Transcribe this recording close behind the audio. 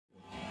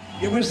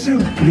You were so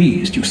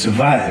pleased you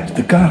survived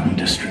the garden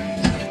district.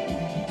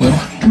 Well,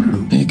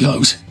 here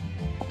goes.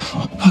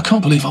 I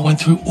can't believe I went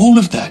through all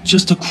of that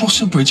just to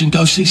cross a bridge and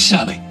go see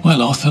Sally.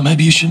 Well, Arthur,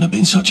 maybe you shouldn't have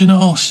been such an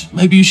arse.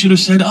 Maybe you should have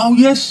said, "Oh,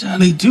 yes,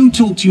 Sally, do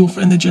talk to your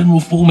friend the General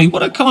for me.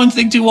 What a kind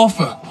thing to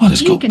offer." Why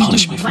does God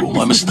punish me for all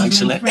my mistakes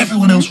and let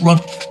everyone else run?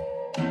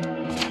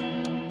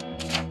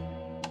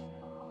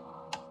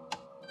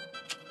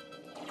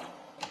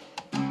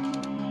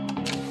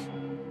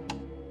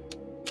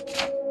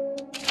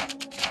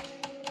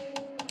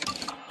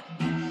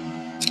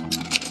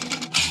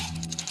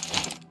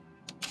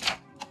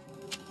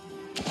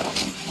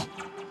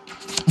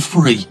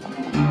 Free.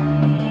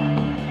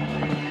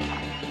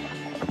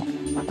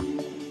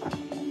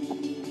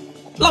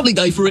 Lovely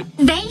day for it.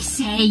 They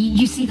say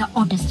you see the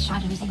oddest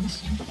shadows in the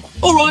street.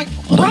 All right.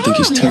 I don't think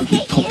he's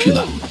terribly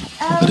popular.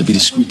 Better be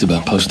discreet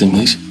about posting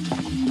these.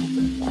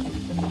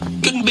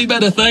 Couldn't be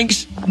better,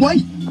 thanks.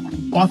 Wait,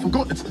 I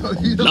forgot to tell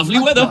you. Lovely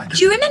weather.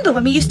 Do you remember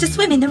when we used to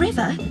swim in the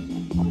river?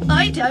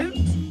 I don't.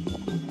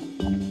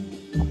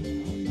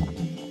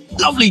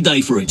 Lovely day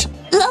for it.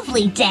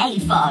 Lovely day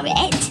for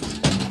it.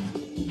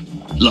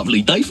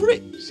 Lovely day for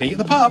it. See you at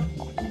the pub.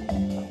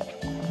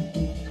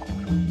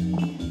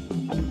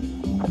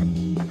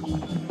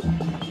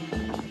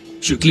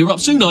 Should clear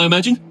up soon, I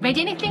imagine. Read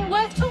anything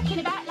worth talking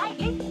about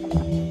lately?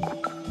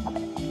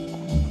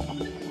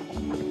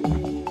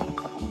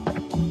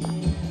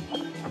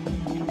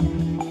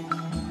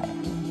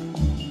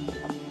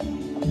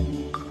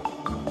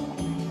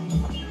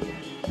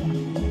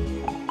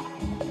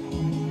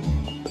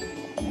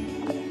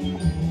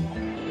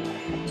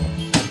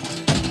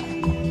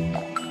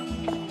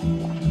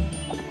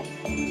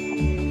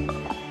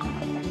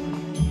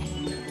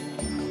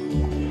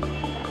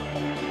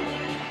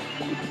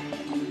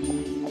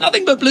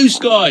 Nothing but blue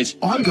skies.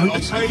 I'm going to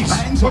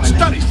taste. What's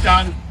done is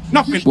done.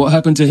 Nothing. What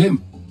happened to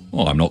him?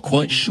 Well, I'm not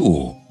quite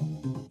sure.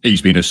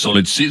 He's been a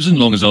solid citizen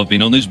long as I've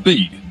been on this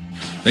beat.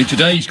 Then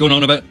today he's gone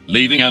on about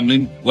leaving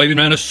Hamlin, waving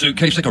around a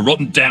suitcase like a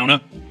rotten downer.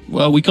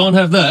 Well, we can't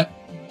have that.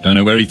 Don't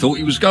know where he thought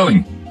he was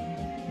going.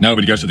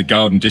 Nobody goes to the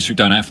garden district,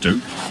 don't have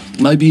to.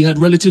 Maybe he had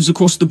relatives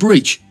across the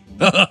bridge.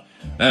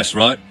 That's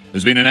right.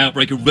 There's been an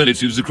outbreak of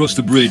relatives across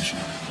the bridge.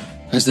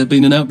 Has there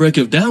been an outbreak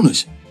of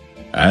downers?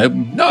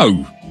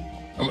 No.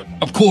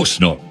 Of course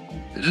not.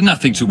 There's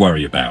nothing to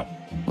worry about.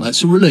 Well,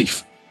 that's a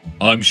relief.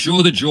 I'm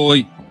sure the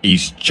joy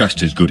is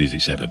just as good as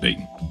it's ever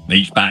been.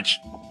 Each batch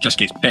just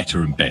gets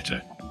better and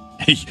better.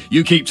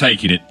 You keep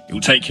taking it,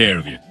 it'll take care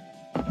of you.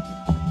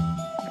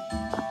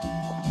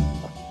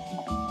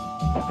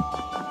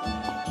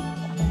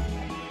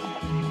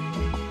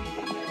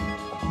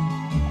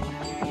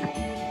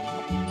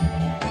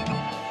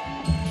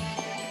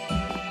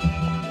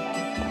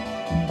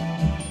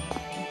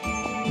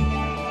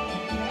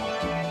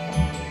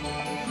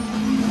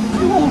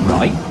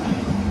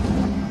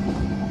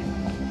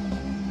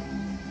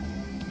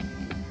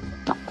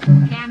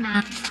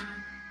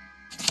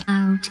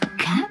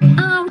 Come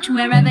out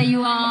wherever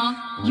you are.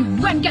 You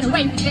won't get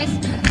away with this.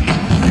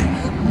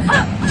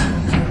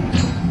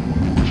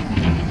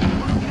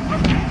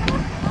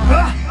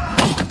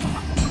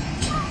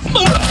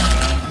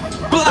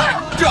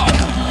 Black dog!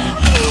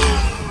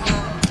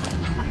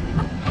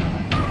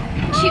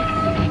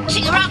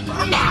 Cheer up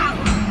now.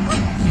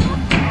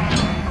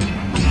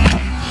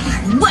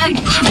 Won't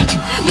have it.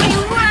 We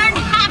won't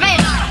have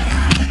it.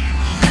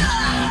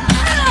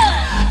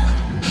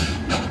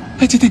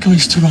 I did think I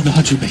used to run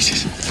 100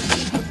 meters.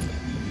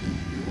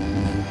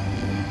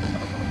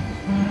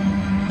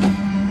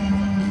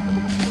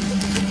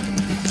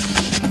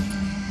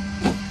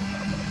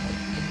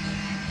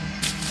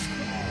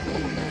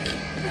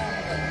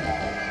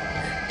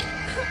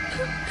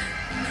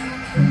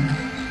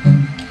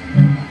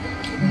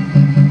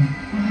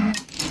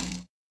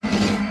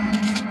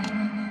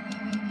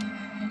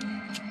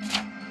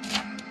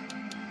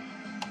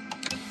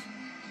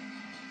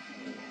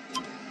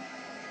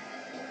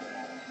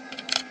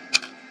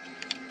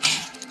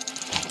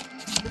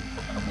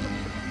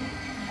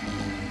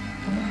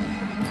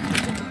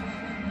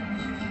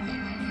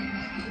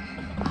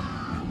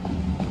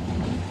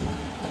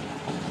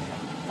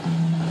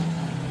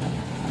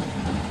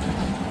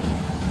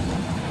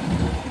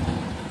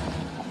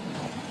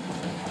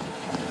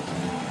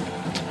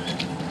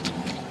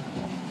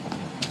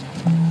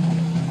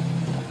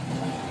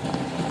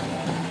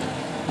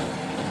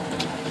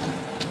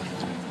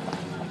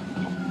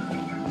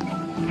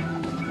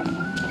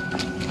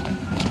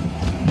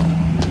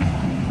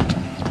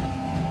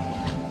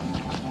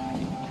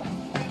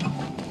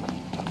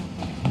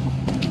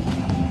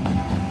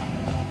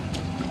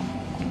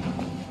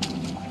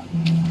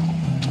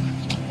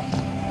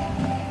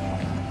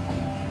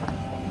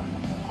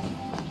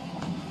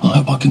 I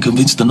hope I can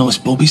convince the nice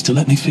bobbies to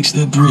let me fix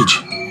their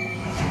bridge.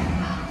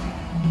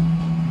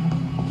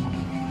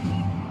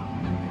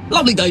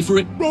 Lovely day for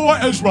it.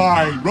 Right as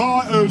rain,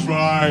 right as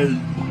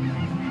rain.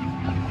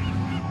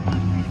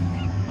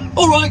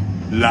 All right.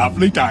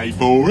 Lovely day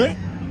for it.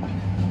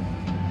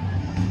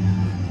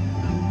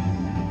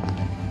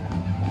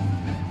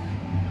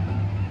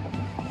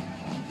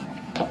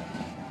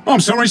 I'm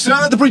sorry,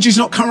 sir. The bridge is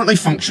not currently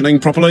functioning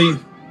properly.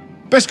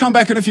 Best come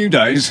back in a few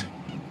days.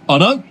 I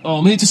know.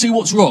 I'm here to see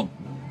what's wrong.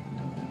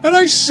 Are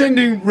they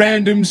sending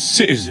random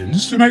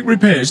citizens to make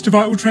repairs to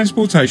vital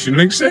transportation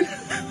links then?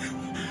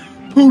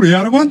 Pull the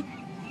other one?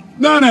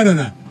 No.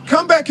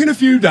 Come back in a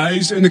few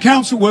days and the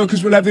council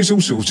workers will have this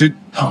all sorted.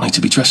 I need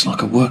to be dressed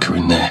like a worker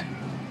in there.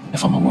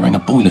 If I'm not wearing a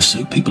boiler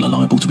suit, people are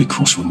liable to be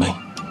cross with me.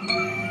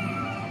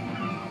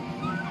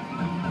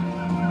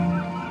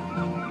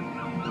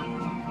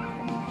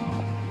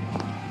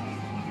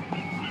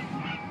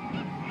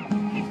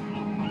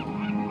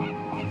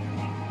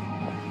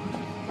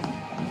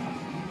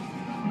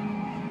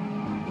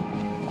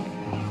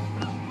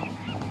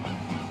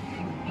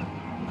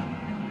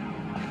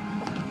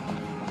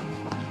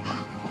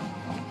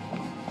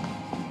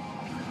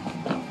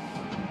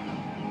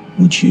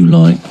 Would you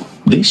like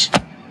this?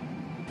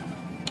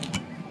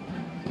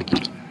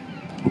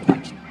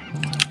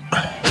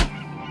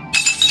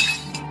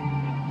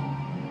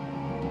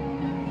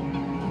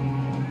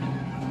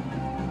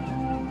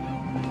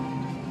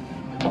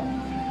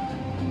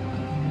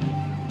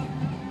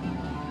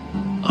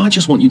 I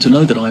just want you to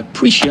know that I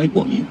appreciate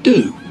what you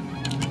do.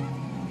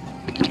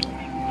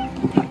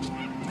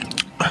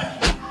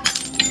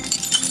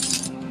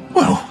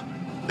 Well,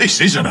 this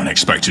is an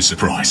unexpected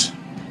surprise.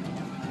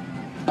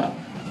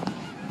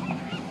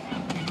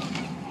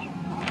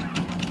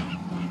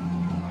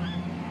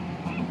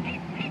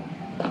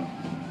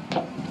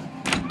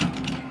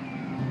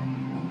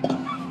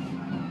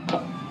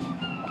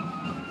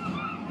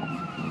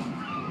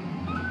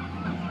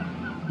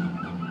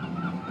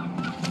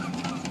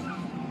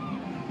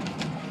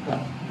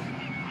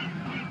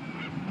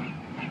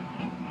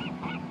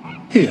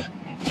 Here.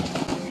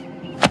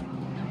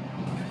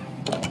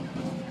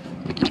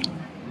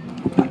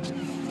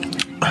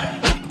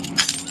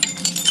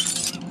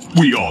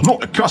 We are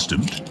not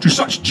accustomed to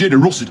such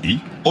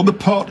generosity on the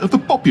part of the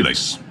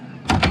populace.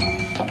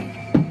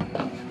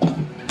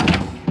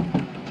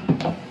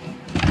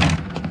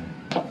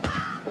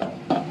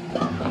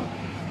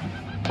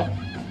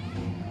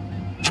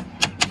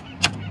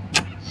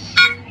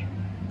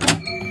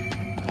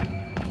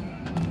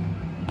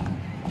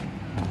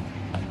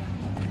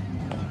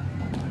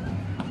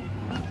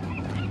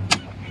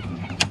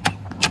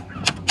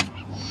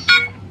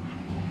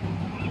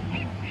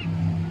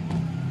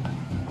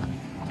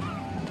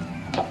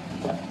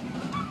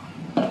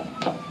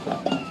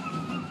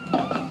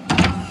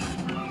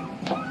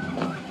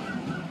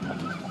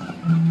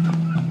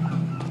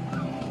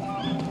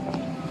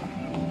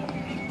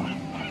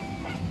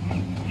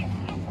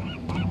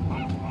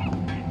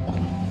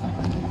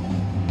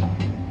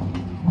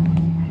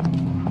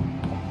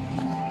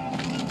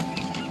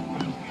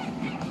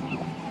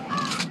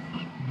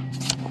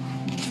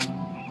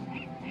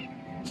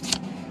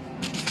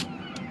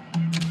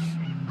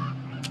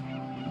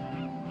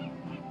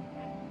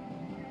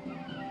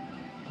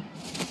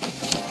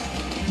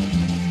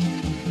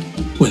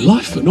 We're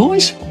life for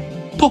noise.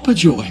 Pop a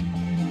joy.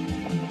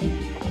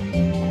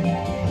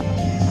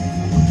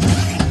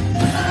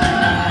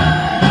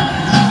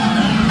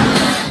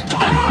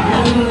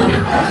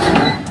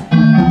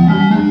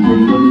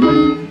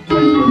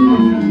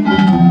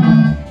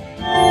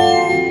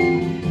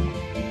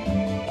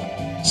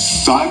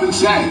 Simon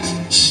says,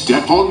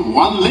 step on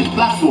one lit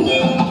platform.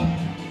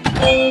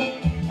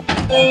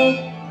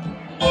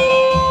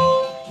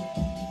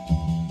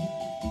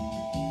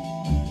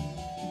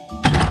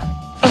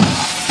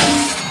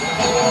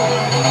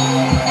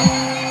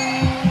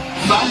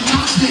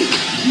 Fantastic!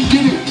 You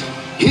did it!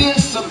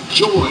 Here's some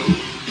joy.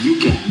 You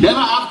can never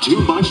have too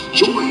much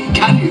joy,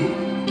 can you?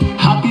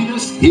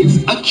 Happiness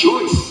is a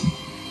choice.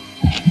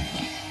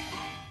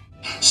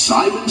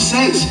 Simon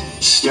says,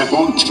 step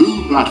on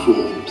two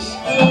platforms.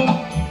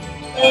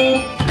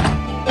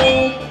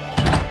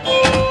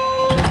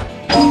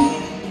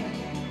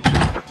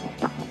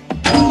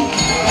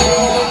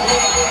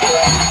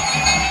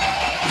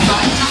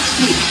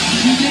 Fantastic!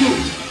 You did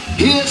it!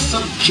 Here's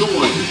some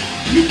joy.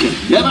 You can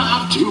never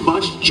have too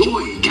much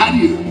joy, can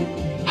you?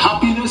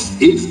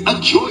 Happiness is a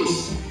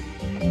choice.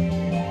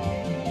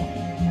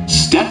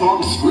 Step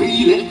on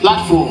three lit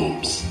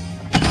platforms.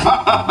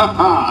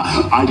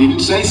 I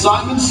didn't say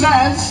Simon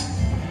says.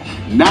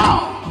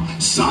 Now,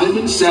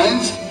 Simon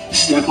says,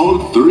 step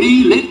on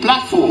three lit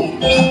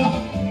platforms.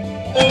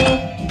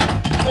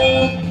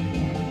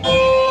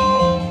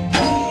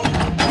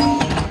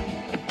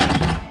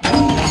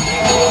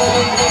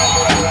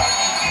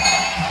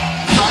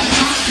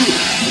 Fantastic!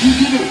 You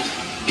did it!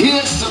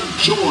 Here's some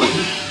joy.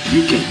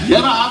 You can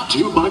never have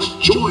too much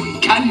joy,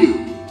 can you?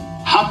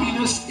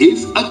 Happiness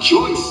is a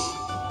choice.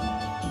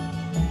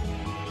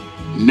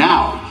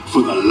 Now,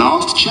 for the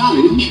last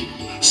challenge,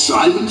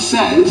 Simon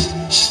says,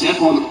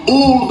 step on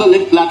all the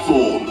lit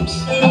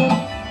platforms.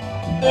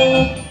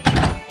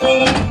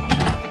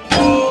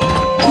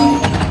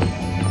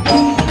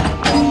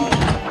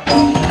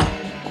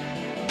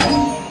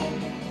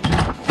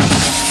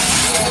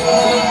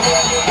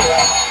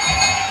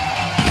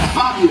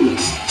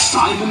 Fabulous!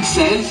 Simon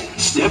says,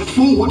 step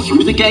forward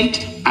through the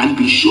gate and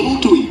be sure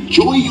to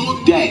enjoy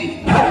your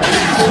day.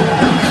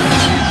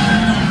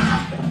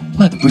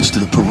 I'm at the bridge to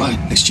the parade.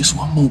 There's just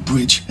one more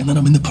bridge, and then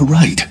I'm in the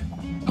parade.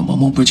 And one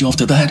more bridge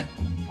after that,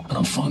 and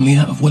I'm finally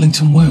out of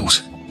Wellington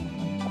Wells.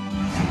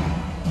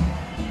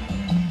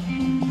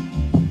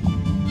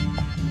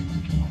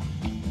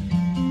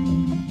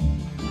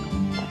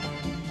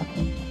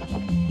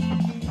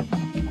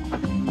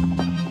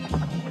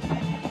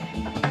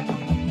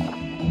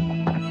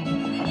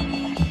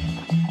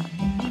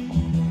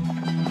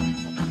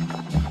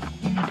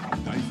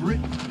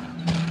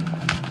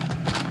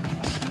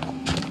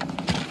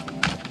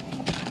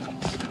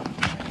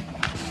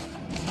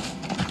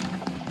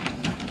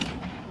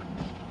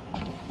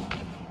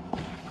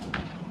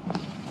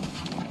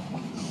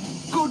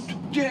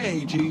 Good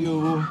day to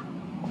you.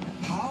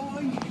 How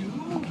are you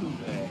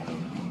today?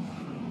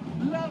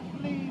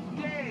 Lovely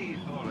day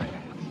for it.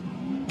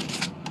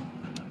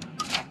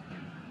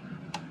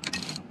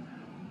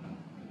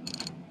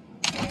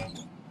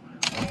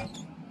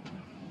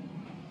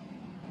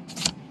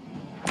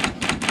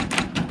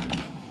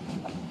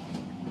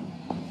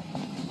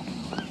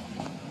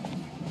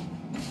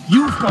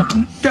 You've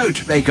gotten...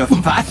 Don't make a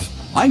fuss.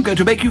 I'm going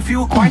to make you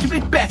feel quite a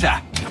bit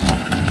better.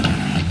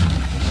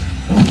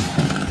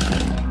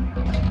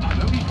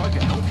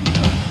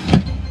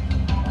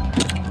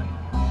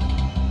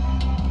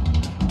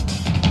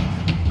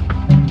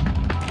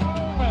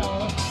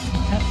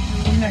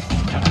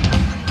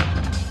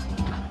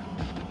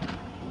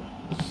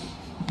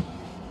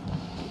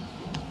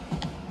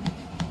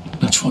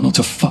 Now try not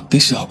to fuck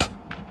this up.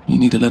 You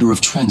need a letter of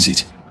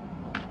transit.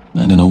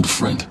 And an old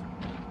friend.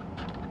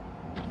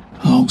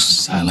 Oh,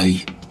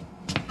 Sally.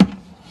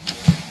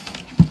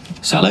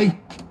 Sally?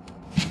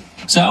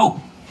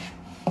 Sal?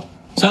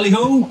 Sally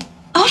who?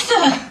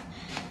 Arthur!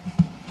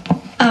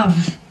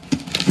 Oh.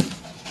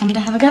 Coming to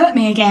have a go at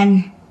me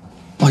again.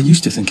 I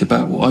used to think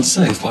about what I'd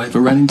say if I ever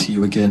ran into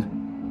you again.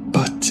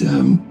 But,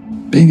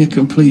 being a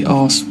complete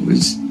arse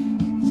was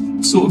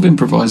sort of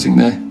improvising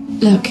there.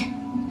 Look,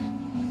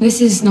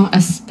 this is not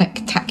a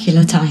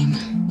spectacular time.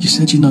 You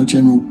said you know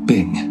General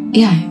Bing.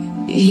 Yeah,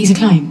 he's a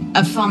client.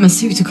 A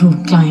pharmaceutical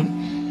client.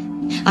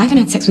 I haven't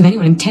had sex with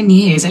anyone in 10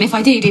 years, and if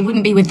I did, it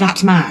wouldn't be with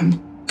that man.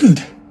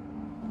 Good.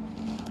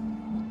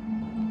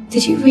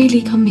 Did you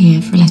really come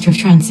here for a letter of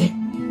transit?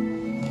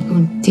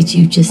 Or did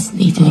you just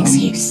need an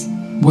excuse?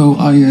 Well,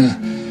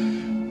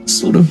 I,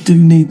 sort of do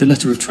need the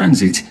letter of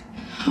transit.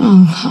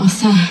 Oh,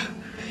 Arthur.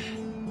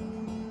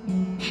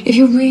 If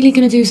you're really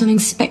going to do something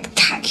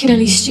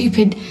spectacularly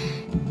stupid,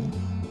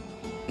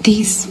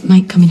 these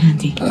might come in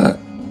handy.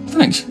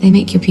 Thanks. They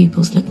make your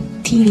pupils look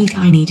teeny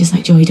tiny, just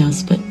like Joy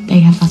does, but they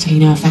have utterly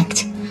no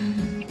effect.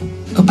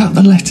 About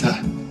the letter?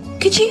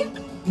 Could you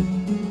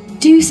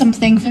do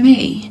something for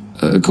me?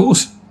 Of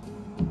course.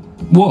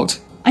 What?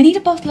 I need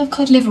a bottle of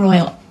cod liver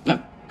oil.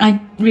 I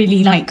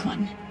really like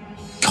one.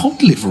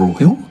 Cod liver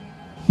oil?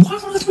 Why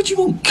on earth would you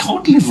want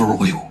cod liver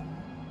oil?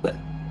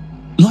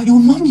 Like your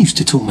mum used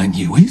to torment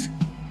you with?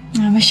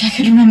 I wish I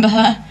could remember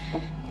her.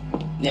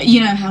 You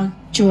know how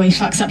Joy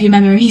fucks up your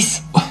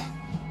memories.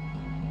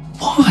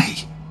 Why?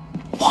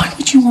 Why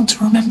would you want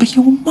to remember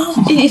your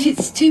mum? If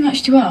it's too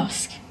much to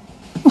ask.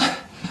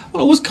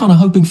 Well, I was kind of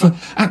hoping for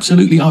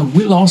absolutely I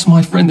will ask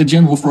my friend the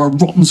General for a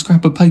rotten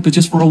scrap of paper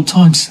just for old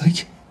time's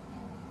sake.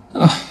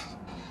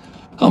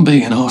 I'm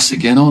being an arse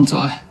again, aren't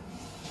I?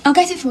 I'll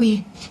get it for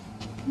you.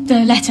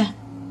 The letter.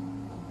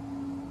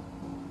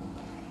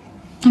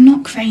 I'm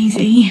not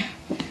crazy,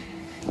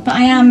 but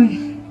I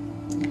am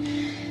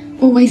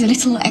always a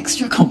little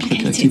extra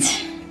complicated.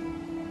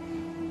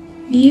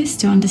 You used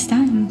to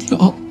understand.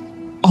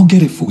 I'll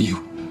get it for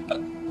you.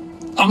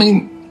 I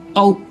mean,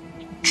 I'll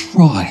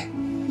try.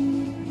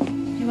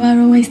 You are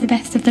always the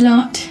best of the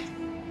lot.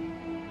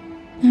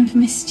 I've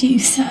missed you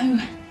so.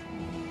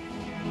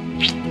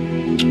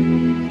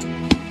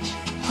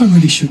 I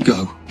really should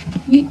go.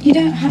 You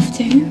don't have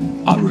to.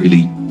 I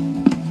really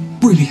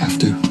have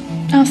to.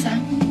 Arthur.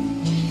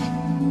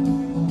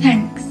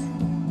 Thanks.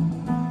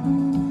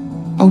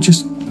 I'll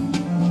just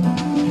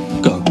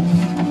go.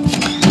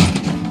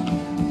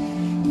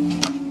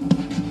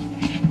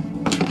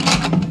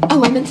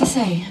 Oh, I meant to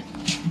say,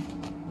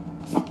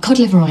 cod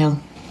liver oil.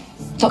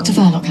 Dr.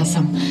 Verloc has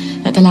some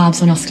at the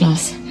labs on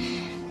Osclass.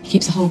 He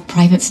keeps a whole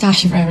private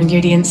stash of rare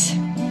ingredients.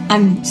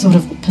 I'm sort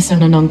of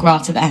persona non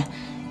grata there.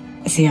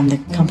 See, I'm the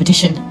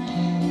competition.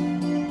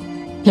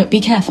 Look, be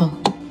careful.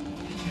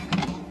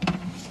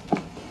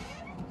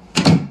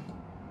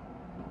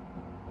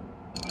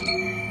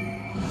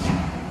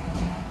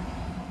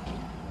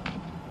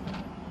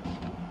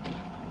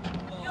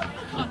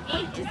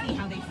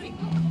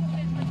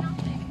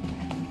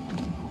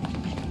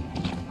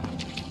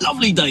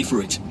 Lovely day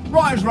for it.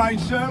 Right as rain,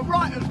 sir.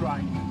 Right as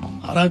rain.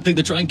 I don't think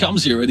the train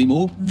comes here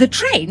anymore. The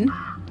train?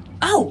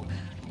 Oh,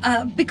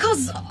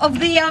 because of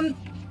the,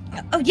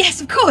 Oh,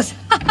 yes, of course.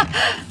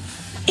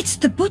 It's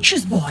the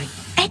butcher's boy,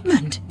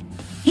 Edmund.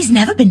 He's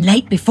never been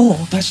late before.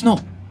 That's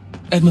not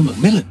Edmund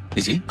Macmillan,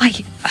 is he? I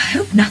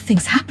hope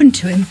nothing's happened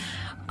to him.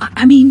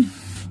 I mean,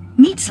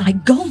 meat's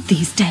like gold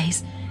these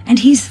days, and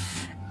he's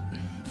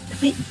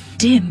bit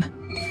dim.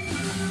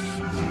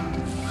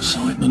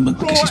 Simon, I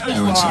guess his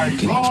parents aren't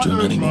looking after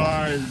him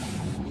anymore.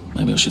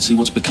 Maybe I should see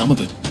what's become of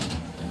him.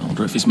 I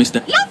wonder if he's missed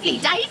it. Lovely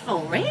day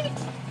for it.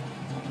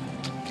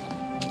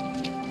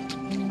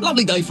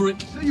 Lovely day for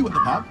it. See you at the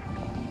pub.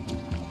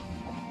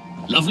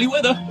 Lovely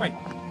weather. Wait,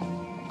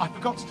 I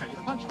forgot to tell you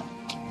the punchline.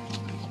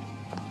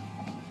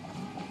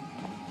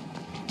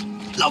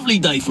 Lovely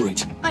day for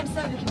it. I'm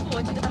so looking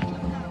forward to the Battle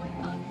of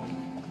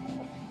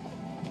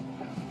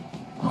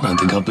I don't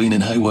think I've been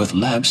in Hayworth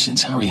Labs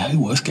since Harry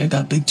Hayworth gave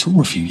that big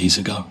tour a few years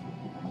ago.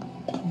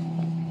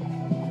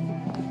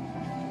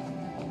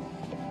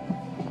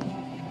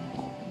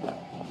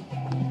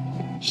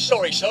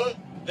 Sorry, sir.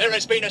 There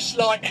has been a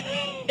slight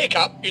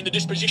hiccup in the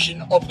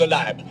disposition of the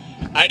lab,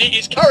 and it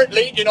is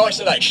currently in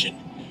isolation.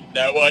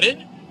 No one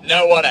in,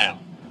 no one out.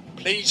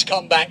 Please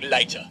come back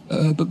later.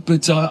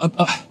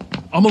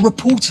 I'm a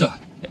reporter.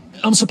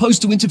 I'm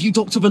supposed to interview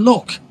Dr.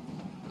 Verloc.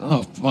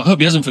 Oh, I hope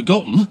he hasn't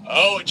forgotten.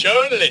 Oh, a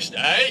journalist,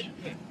 eh?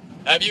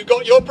 Have you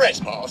got your press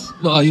pass?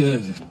 I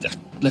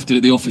left it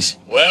at the office.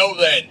 Well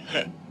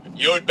then,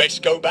 you'd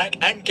best go back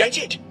and get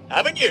it,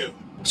 haven't you?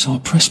 So a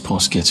press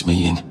pass gets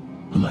me in.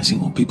 Amazing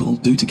what people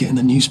do to get in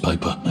the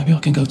newspaper. Maybe I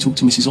can go talk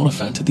to Mrs.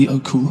 Oliphant at the Au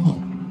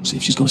Courant. See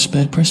if she's got a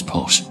spare press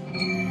pass.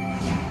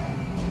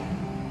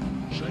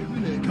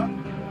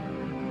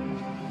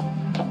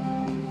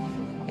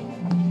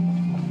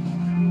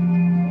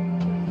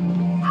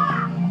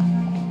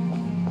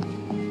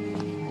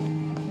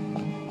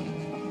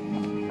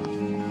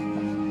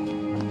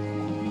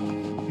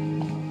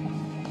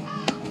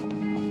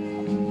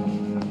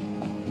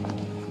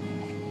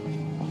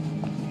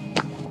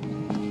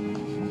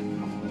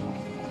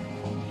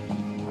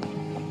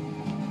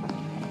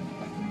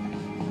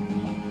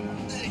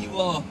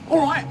 All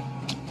right.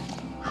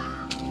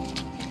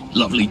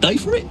 Lovely day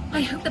for it.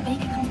 I hope the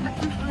baker comes back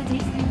from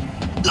holidays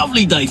soon.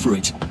 Lovely day for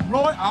it.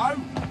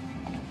 Right-o.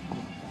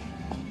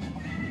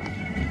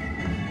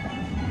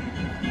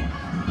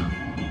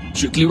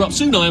 Should clear up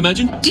soon, I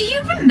imagine. Do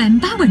you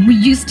remember when we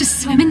used to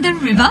swim in the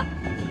river?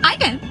 I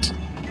don't.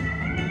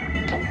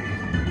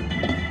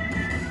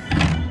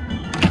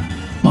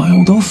 My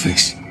old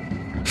office.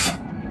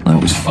 That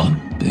was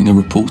fun, being a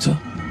reporter.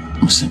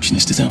 The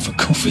receptionist is out for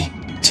coffee.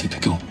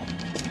 Typical.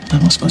 How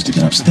am I supposed to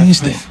get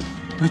upstairs then?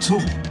 That's all.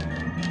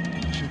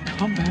 She'll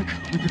come back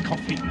with the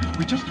coffee.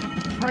 We just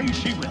have to pray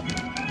she will.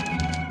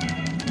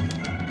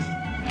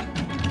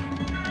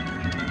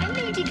 A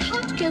lady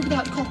can't go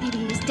without coffee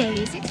these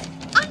days. It's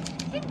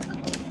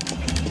unthinkable.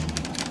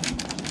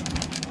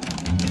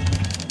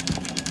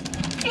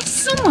 If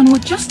someone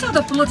would just have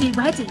a bloody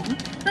wedding,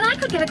 then I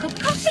could get a cup of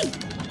coffee.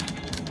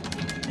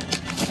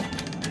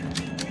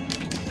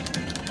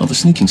 I've a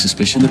sneaking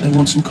suspicion that they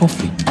want some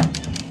coffee.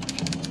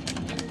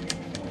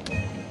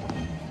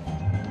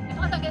 If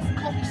I don't get some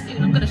coffee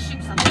soon, I'm going to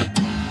shoot something.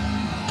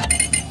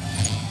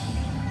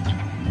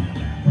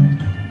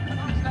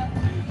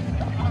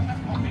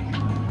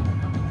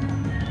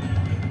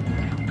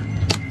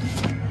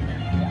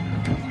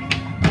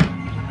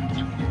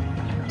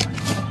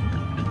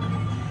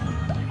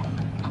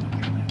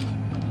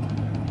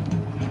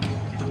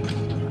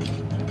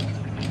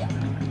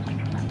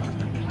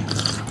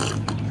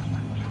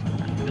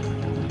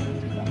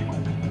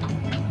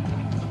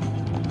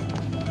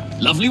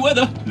 Lovely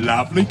weather.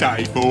 Lovely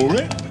day for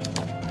it.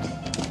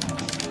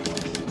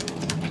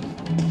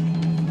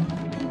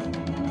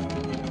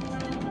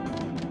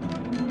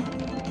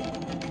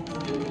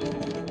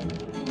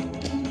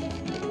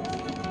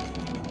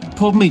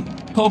 Pardon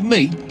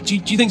me. Do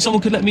you think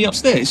someone could let me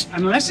upstairs?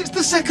 Unless it's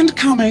the second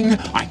coming,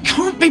 I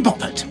can't be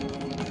bothered.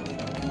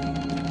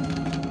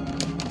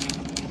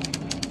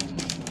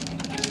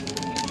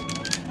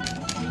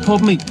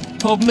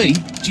 Pardon me.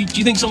 Do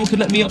you think someone could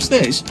let me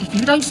upstairs? If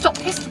you don't stop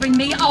pestering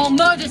me, I'll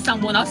murder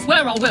someone. I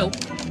swear I will.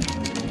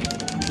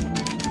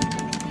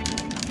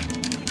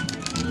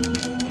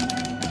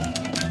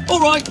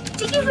 All right.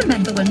 Do you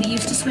remember when we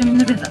used to swim in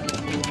the river?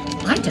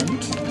 I don't.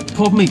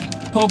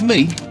 Pardon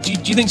me. Do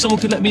you think someone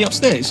could let me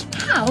upstairs?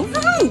 How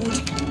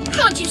rude!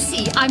 Can't you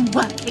see I'm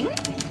working?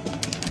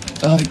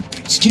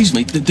 Excuse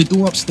me, the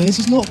door upstairs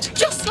is locked.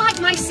 Just like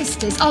my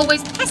sisters,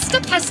 always pester.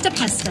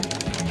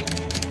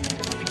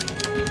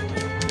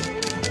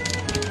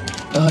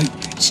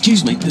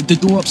 Excuse me, the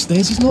door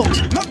upstairs is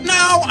locked. Not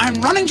now,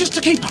 I'm running just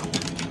to keep up.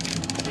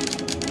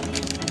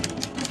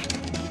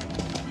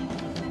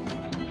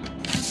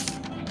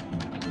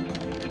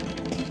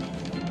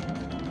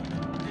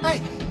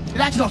 Hey,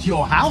 that's not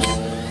your house.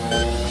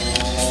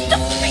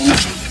 Stop being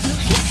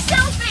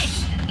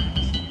selfish!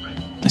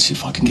 Let's see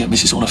if I can get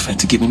Mrs. Oliphant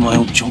to give me my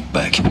old job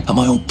back and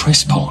my old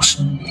press pass.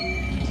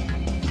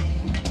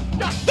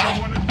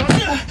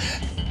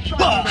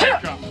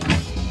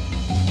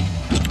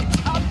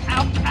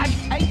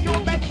 Take your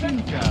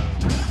medicine, girl.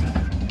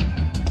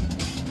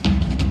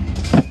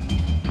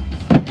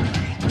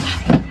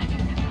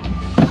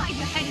 Hide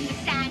your head in the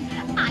sand.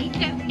 I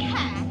don't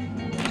care.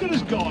 Good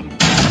as gone.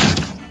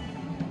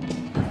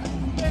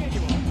 There you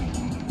are.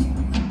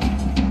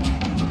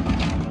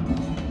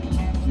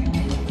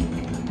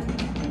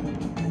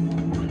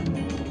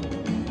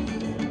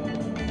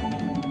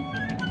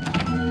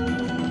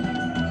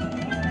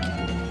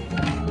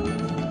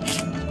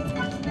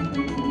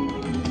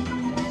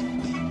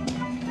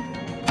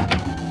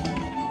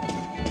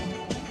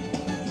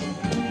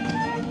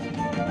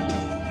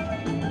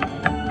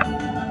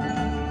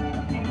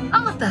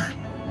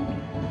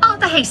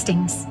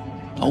 Hastings.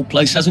 Whole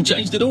place hasn't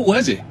changed at all,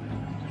 has it?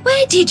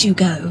 Where did you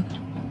go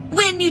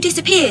when you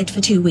disappeared for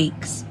 2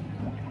 weeks?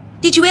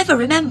 Did you ever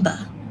remember?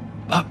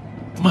 I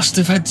must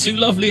have had too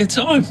lovely a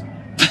time.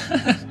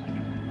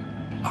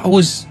 I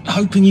was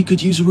hoping you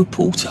could use a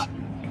reporter.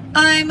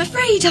 I'm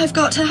afraid I've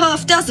got a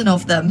half dozen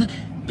of them.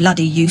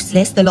 Bloody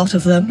useless, the lot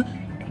of them.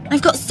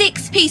 I've got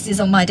 6 pieces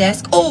on my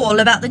desk, all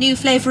about the new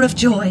flavour of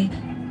joy.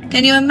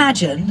 Can you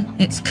imagine?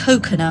 It's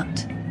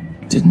coconut.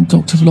 Didn't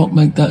Dr. Vlok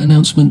make that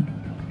announcement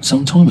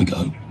some time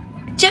ago?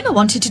 Gemma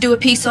wanted to do a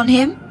piece on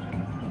him.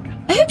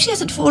 I hope she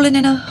hasn't fallen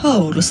in a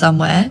hole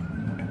somewhere.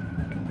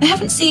 I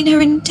haven't seen her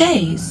in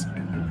days.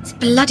 It's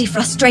bloody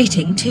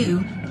frustrating,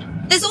 too.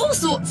 There's all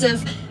sorts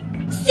of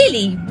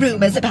silly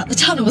rumours about the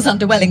tunnels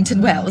under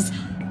Wellington Wells.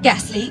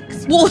 Gas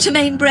leaks, water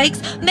main breaks,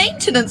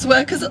 maintenance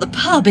workers at the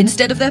pub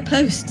instead of their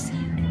posts.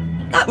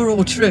 That were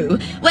all true,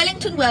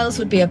 Wellington Wells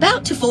would be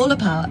about to fall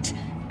apart.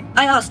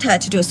 I asked her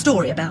to do a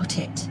story about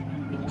it.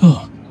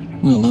 Oh,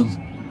 well,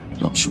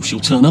 I'm sure she'll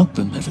turn up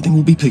and everything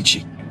will be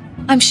peachy.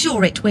 I'm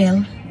sure it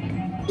will.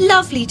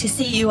 Lovely to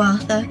see you,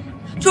 Arthur.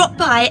 Drop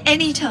by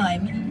any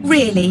time,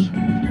 really.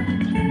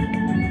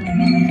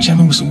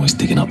 Gemma was always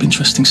digging up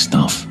interesting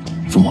stuff,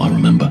 from what I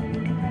remember.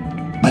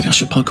 Maybe I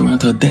should poke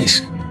around her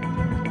desk.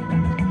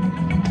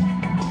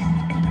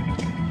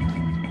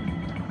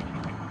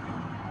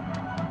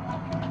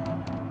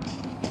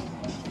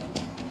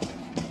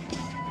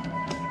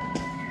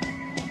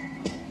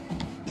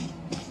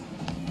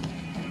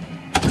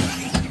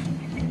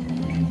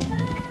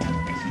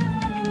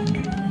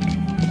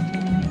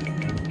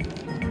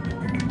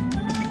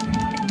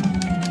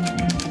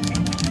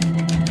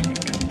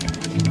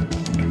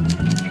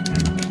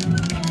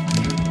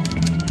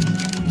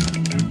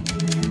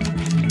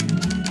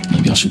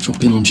 I should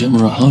drop in on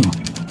Gemma at home.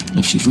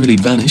 If she's really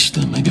vanished,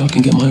 then maybe I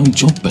can get my old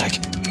job back.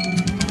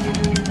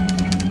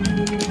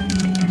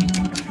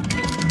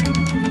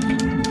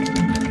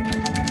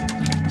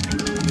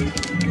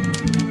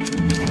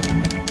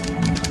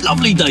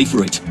 Lovely day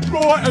for it.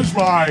 Right as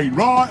rain,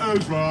 right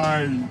as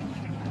rain.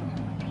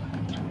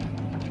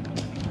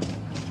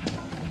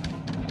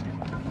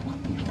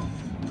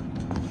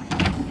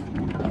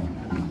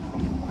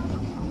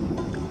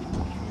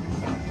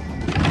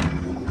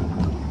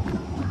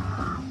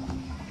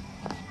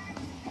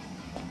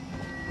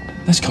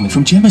 That's coming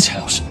from Gemma's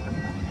house.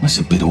 That's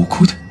a bit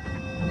awkward.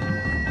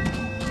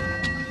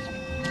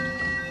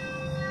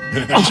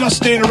 I'm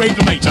just here to read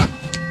the meter.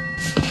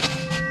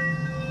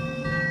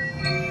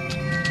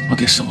 I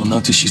guess someone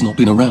noticed she's not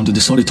been around and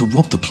decided to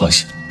rob the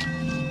place.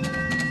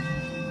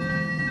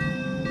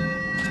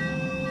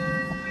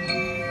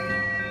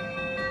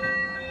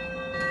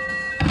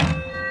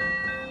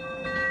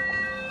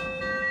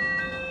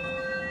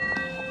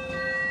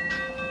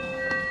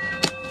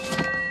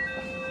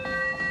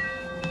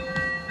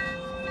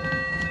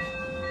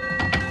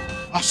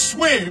 I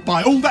swear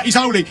by all that is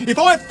holy, if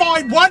I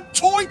find one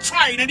toy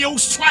train in your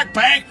swag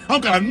bag,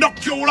 I'm going to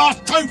knock your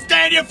last tooth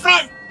down your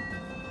throat.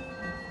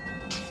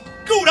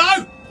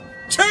 Gordo,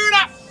 turn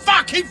that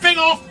fucking thing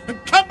off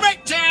and come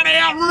back down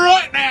here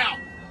right now.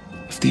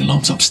 If the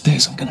alarm's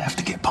upstairs, I'm going to have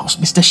to get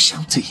past Mr.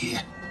 Shelter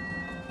here.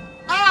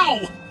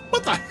 Ow!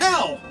 What the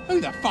hell?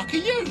 Who the fuck are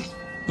you?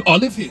 I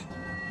live here.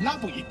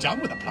 Love what you've done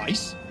with the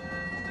place.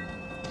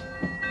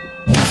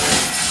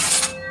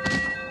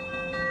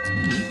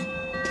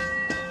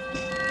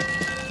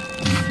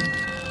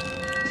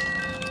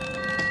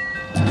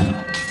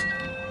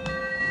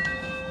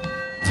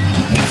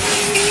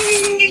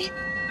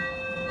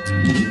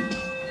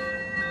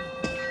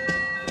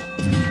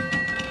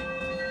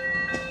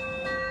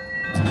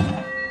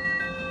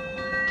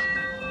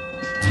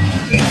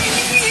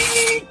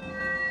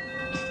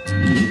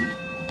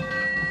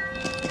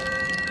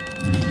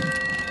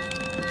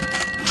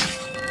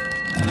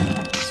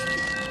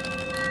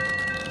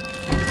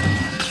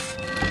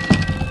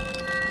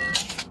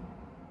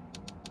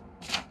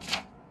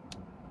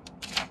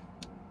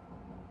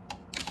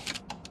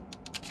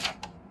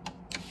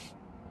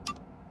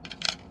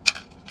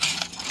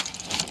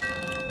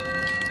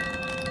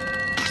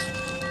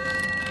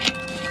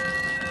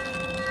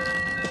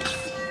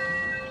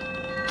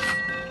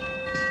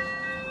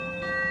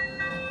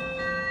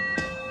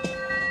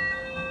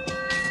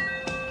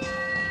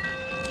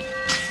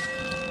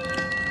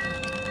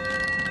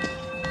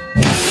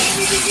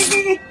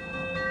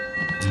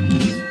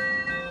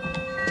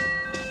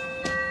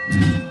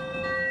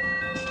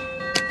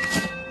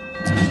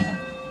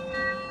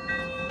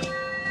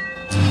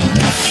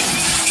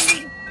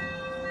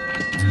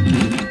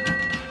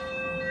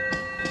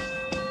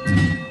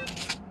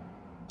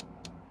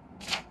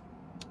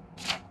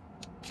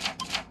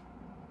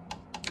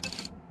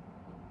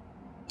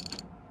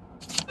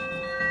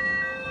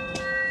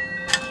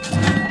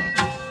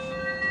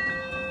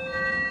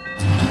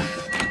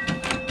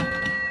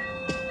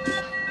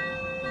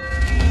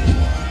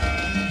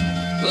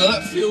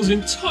 That feels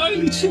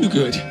entirely too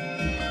good.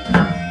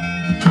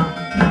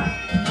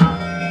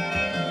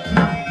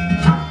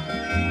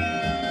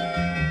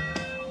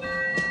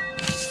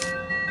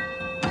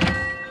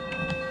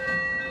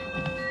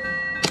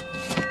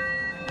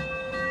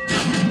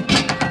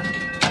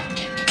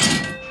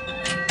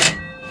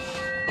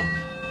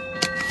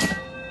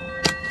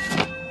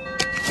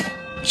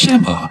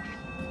 Gemma?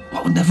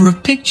 I would never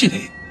have pictured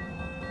it.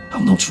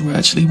 I'm not sure I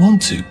actually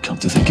want to, come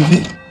to think of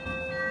it.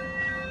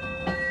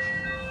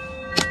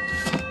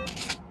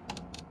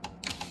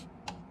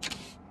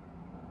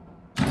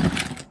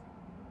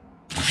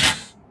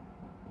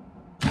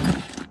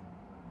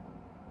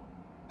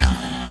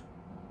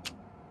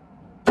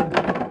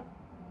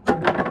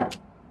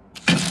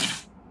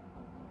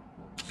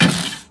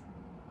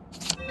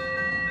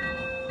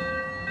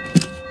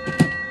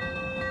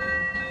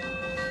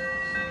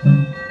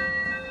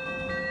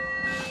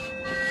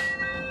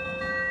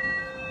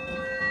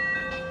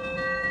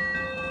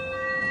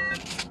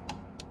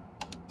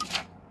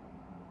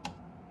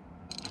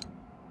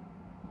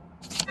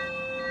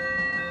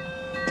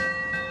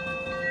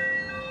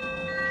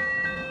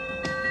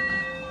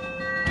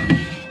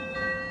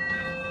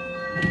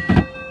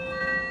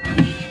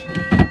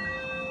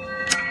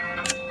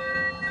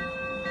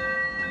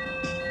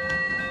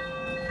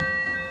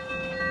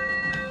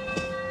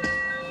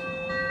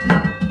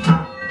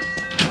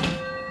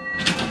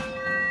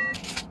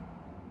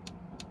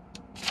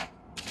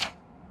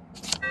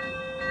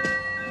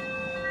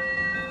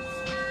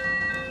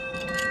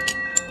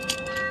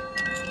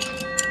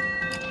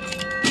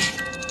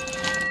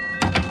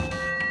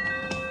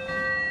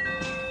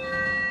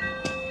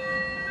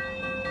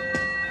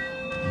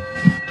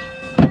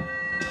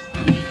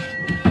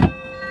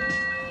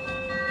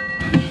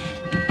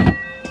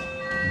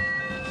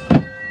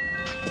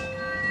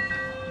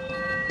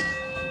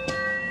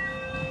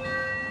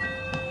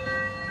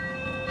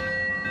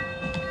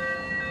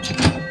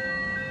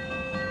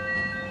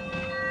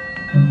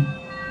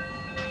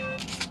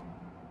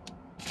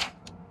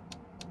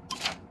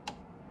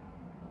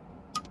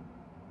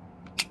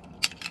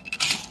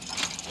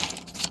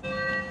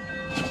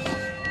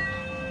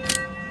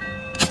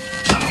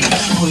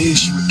 Oh, yeah,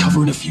 she'll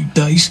recover in a few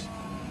days.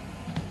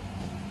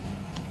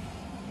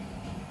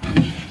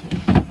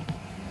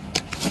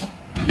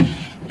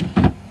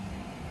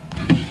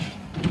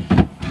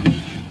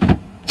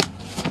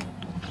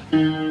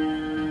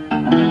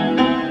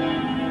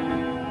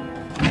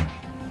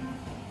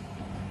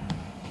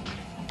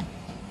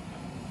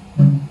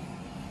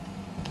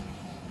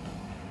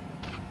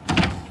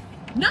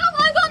 No,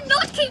 I will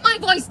not keep my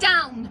voice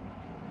down!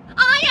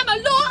 I am a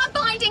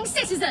law-abiding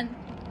citizen!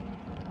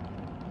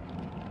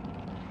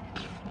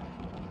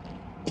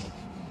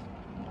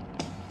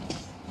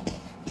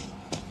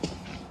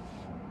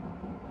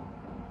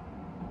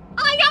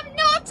 I am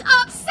not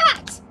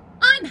upset!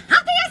 I'm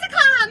happy as a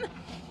clam!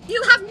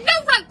 You have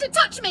no right to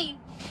touch me!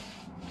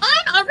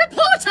 I'm a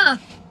reporter!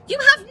 You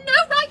have no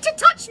right to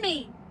touch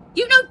me!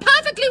 You know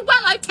perfectly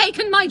well I've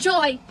taken my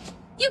joy!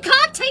 You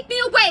can't take me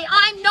away!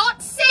 I'm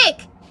not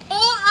sick!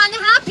 Or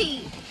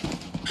unhappy!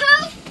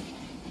 Help!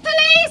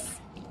 Police!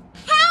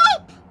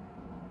 Help!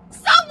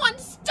 Someone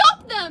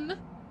stop them!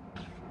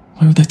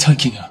 Where are they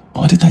taking her?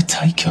 Why did they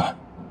take her?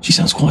 She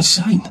sounds quite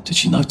sane. Did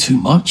she know too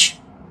much?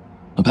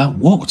 About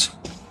what?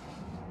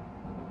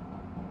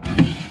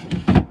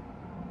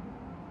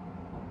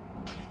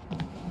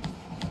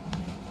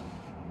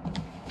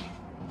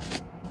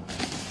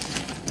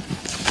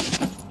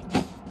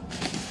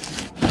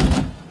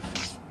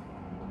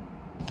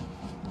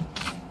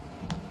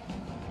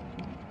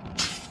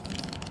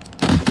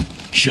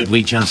 Should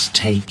we just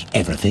take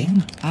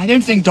everything? I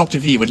don't think Dr.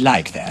 V would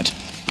like that.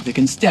 The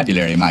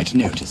constabulary might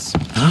notice.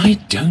 I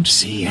don't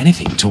see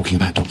anything talking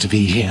about Dr.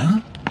 V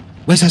here.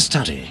 Where's her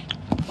study?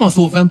 I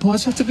thought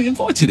vampires had to be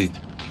invited in.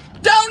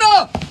 Down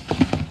up!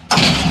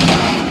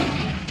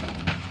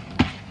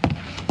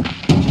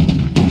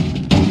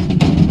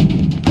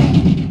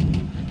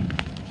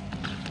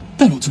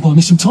 That ought to buy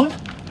me some time.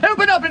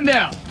 Open up in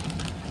there!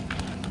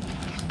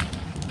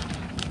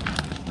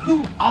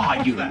 Who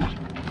are you?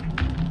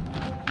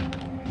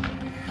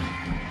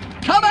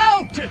 Come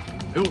out!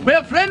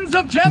 We're friends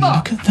of Gemma!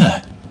 Look at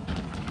that.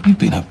 You've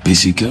been a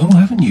busy girl,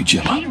 haven't you,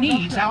 Gemma? He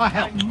needs our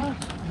help. I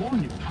must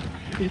warn you,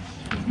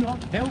 it's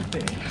not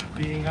healthy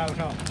being out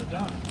after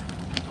dark.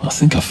 I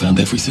think I've found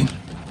everything.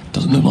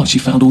 Doesn't look like she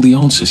found all the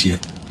answers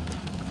yet.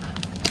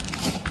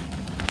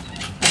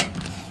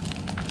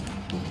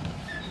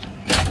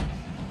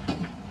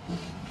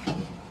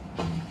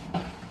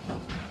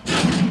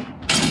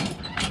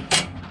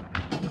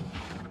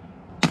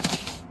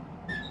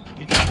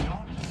 It's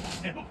not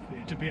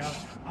healthy to be out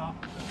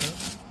after dark.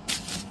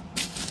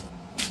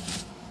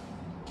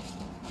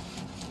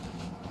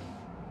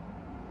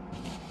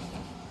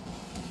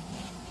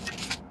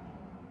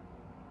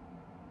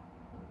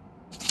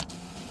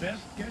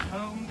 Best get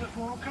home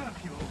before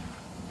curfew.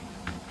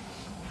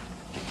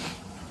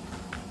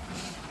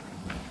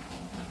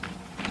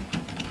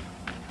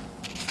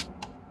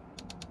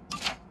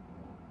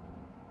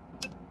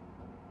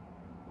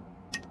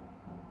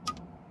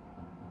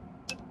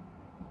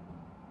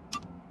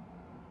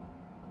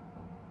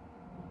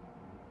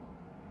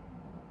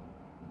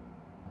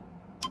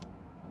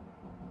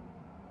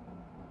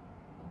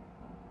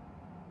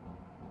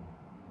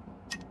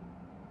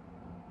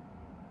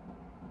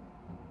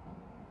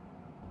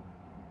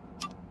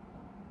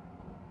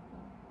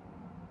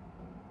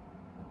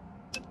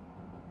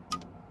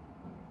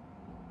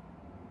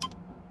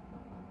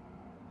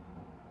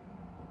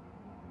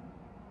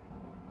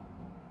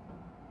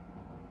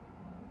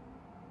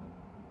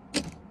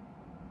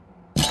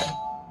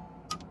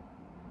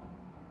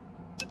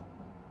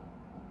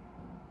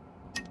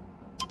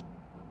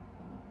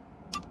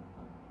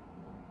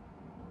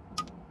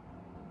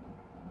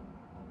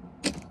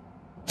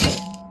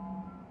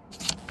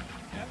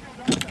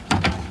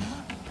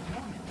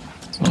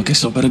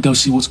 guess I'd better go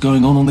see what's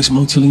going on this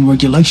motiling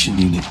regulation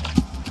unit.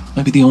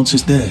 Maybe the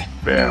answer's there.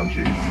 Found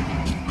you.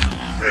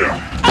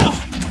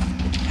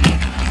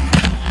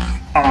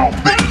 Oh,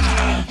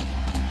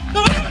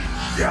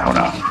 down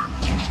up.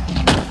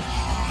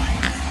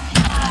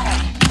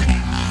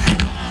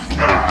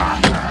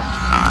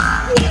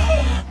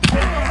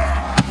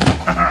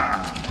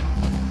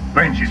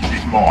 Vengeance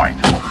is mine,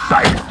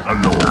 saith the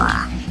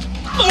Lord.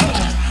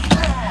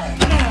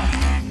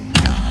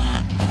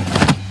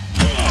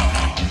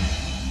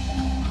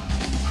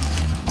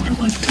 What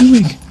am I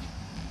doing?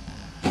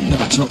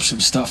 Never drop some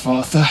stuff,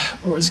 Arthur,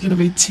 or it's going to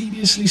be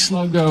tediously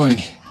slow going.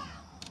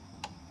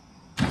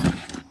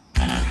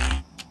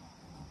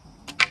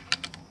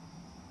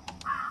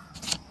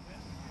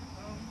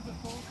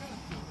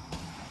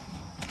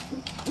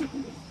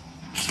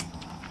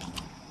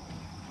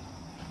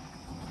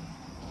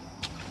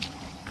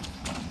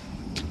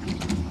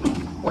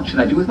 What should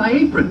I do with my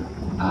apron?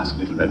 Asked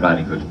Little Red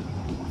Riding Hood.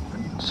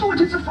 Salt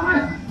it's a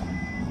fire.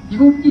 You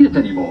won't need it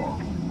anymore.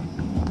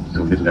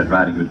 So Little Red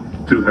Riding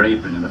Hood threw her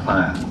apron in the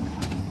fire.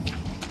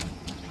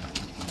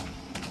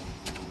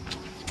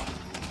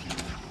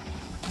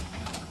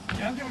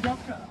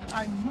 Doctor,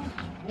 I must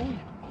warn you.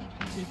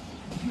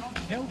 It's not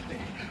healthy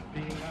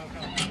being out.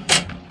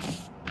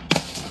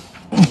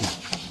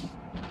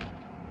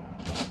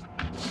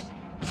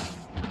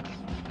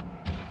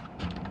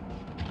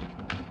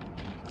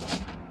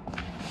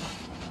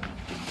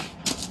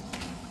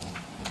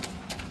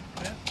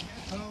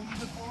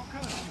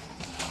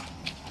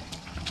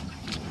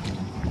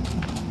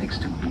 Next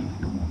to me.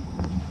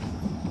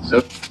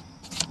 So...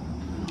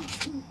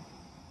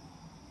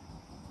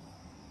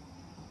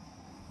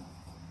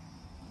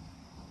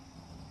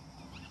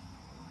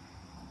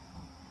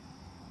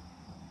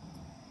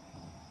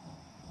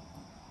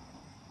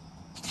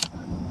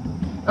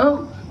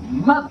 Oh,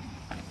 mother!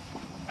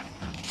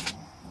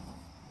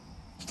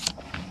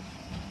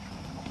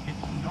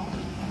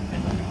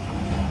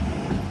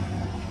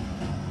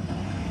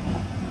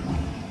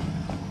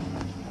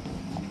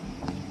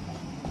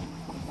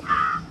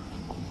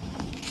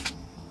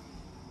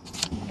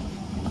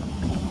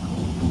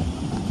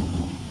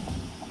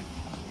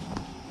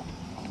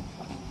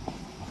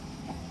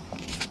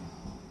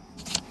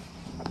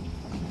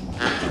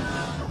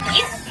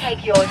 You can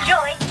take your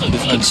joy in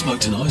If I hadn't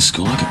smoked in high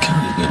school, I could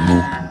carry a bit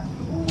more.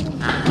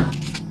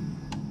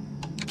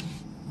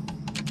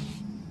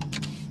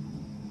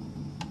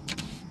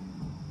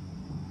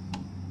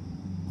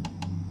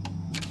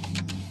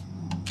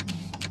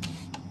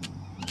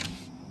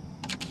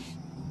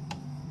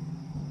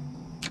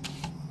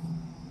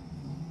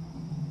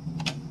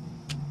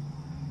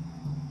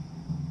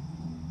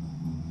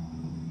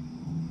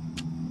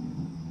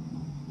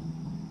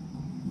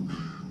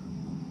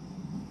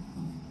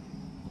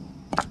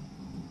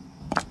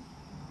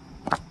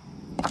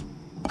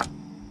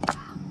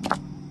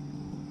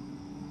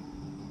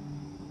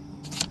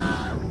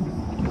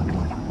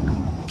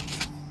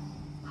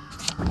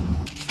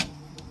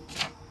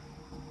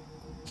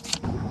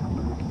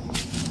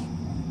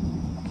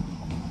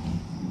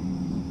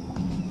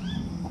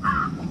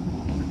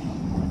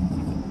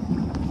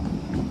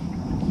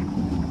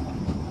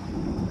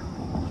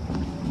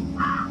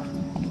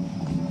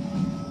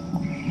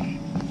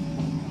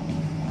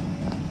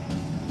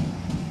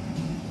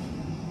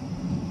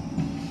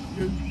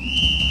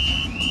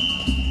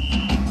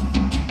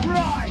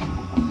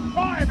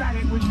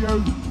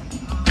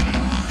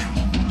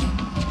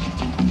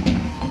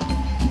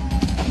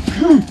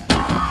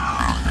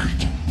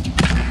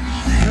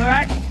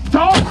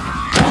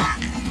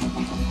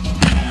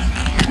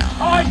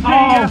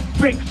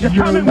 You're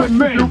coming with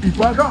me! Guilty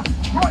bugger!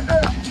 Right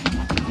there!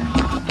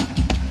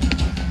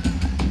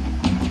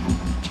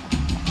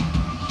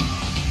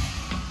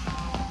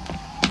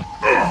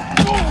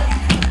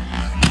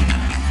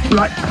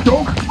 Black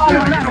dog!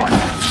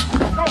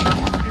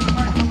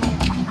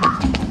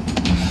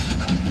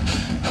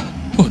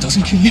 Oh, it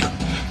doesn't kill you?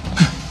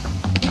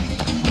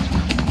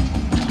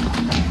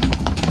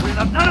 We'll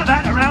have none of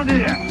that around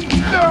here!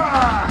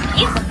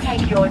 You can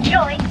take your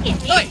joy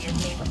Hey,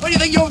 where do you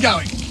think you're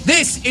going?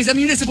 This is a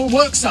municipal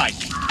work site,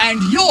 and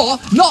you're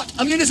not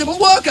a municipal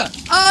worker,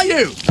 are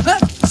you? Huh?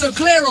 So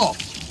clear off.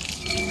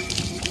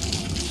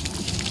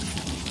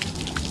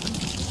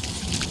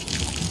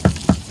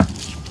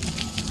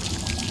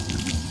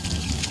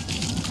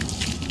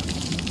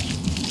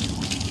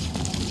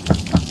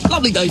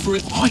 Lovely day for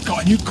it. I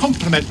got a new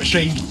compliment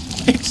machine.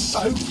 It's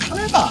so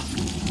clever.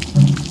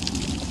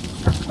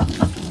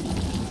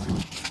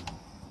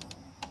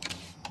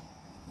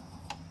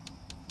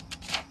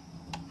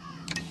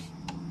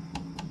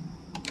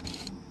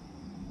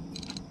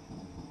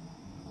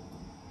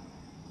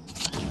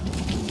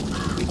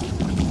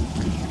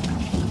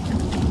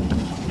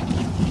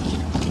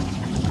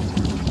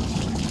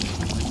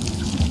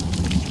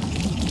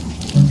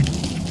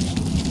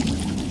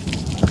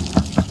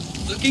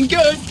 Looking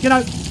good. You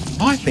know,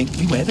 I think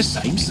we wear the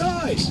same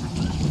size.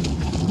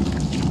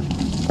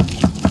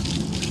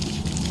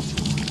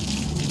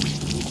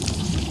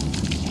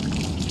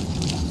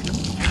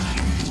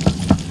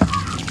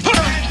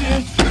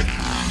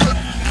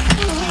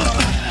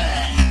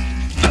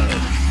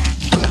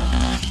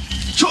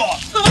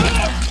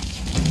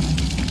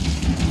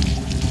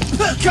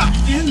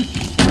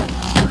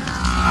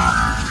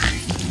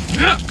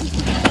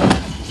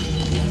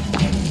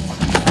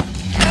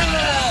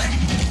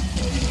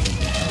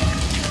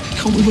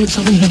 thought we weren't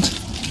something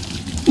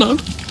else.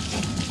 No?